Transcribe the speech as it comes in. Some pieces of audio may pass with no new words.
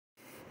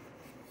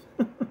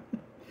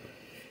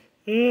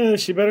Yeah,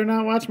 she better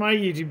not watch my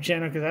YouTube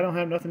channel because I don't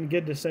have nothing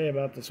good to say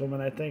about this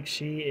woman. I think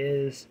she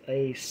is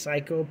a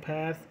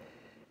psychopath.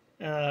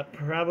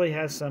 Probably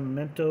has some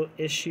mental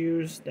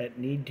issues that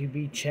need to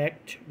be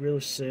checked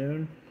real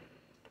soon.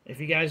 If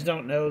you guys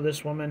don't know,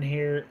 this woman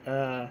here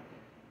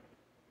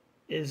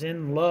is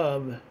in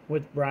love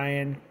with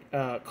Bryan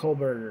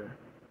Kohberger,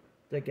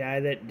 the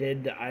guy that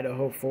did the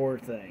Idaho 4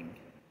 thing.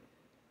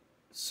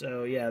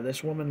 So, yeah,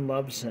 this woman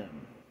loves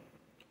him.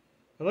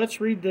 But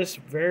let's read this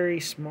very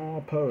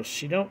small post.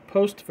 She don't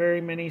post very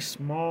many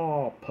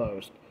small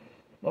posts.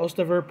 Most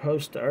of her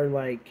posts are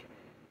like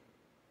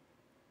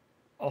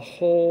a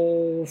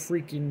whole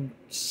freaking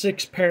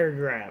 6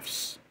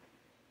 paragraphs.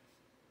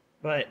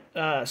 But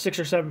 6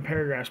 or 7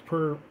 paragraphs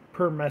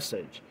per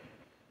message.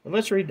 But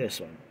let's read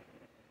this one.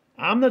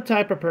 I'm the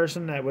type of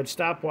person that would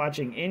stop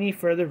watching any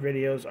further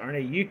videos on a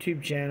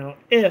YouTube channel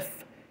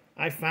if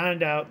I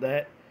find out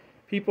that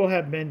people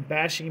have been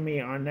bashing me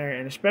on there,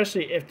 and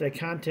especially if the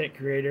content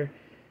creator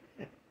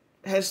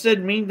has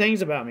said mean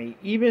things about me.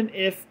 Even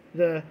if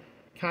the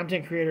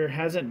content creator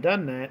hasn't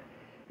done that,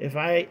 if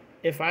I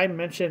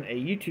mention a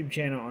YouTube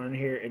channel on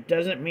here, it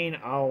doesn't mean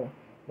I'll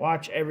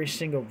watch every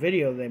single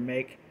video they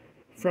make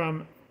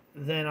from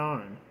then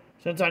on,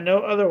 since I know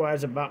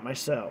otherwise about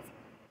myself.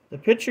 The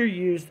picture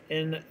used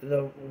in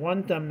the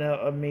one thumbnail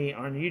of me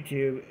on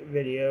YouTube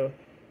video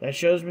that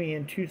shows me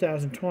in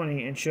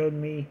 2020 and showed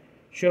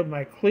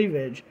my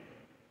cleavage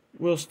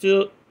was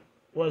still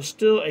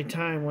a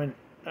time when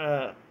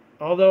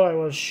although I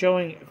was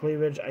showing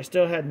cleavage, I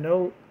still had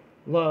no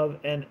love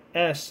and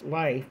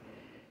life,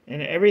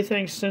 and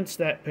everything since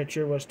that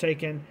picture was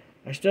taken,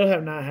 I still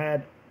have not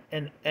had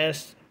an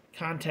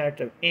contact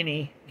of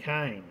any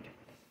kind.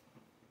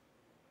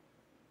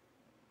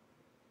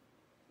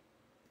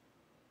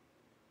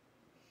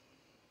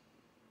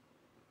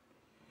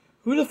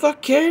 Who the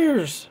fuck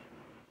cares?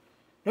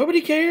 Nobody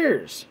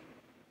cares.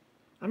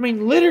 I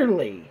mean,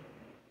 literally.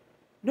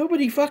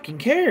 Nobody fucking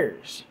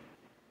cares.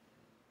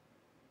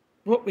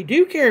 What we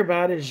do care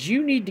about is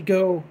you need to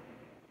go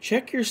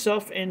check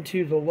yourself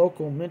into the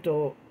local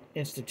mental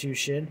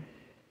institution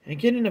and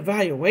get an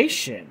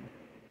evaluation.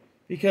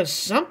 Because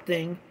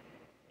something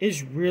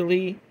is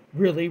really,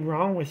 really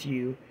wrong with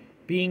you,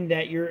 being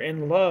that you're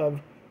in love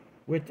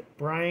with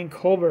Bryan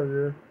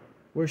Kohberger,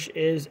 which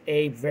is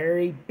a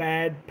very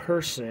bad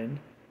person.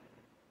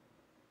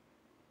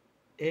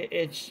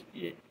 I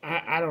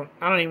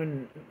don't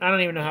even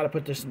know how to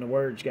put this into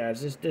words,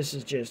 guys. This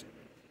is just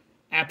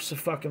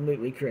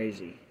abso-fucking-lutely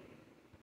crazy.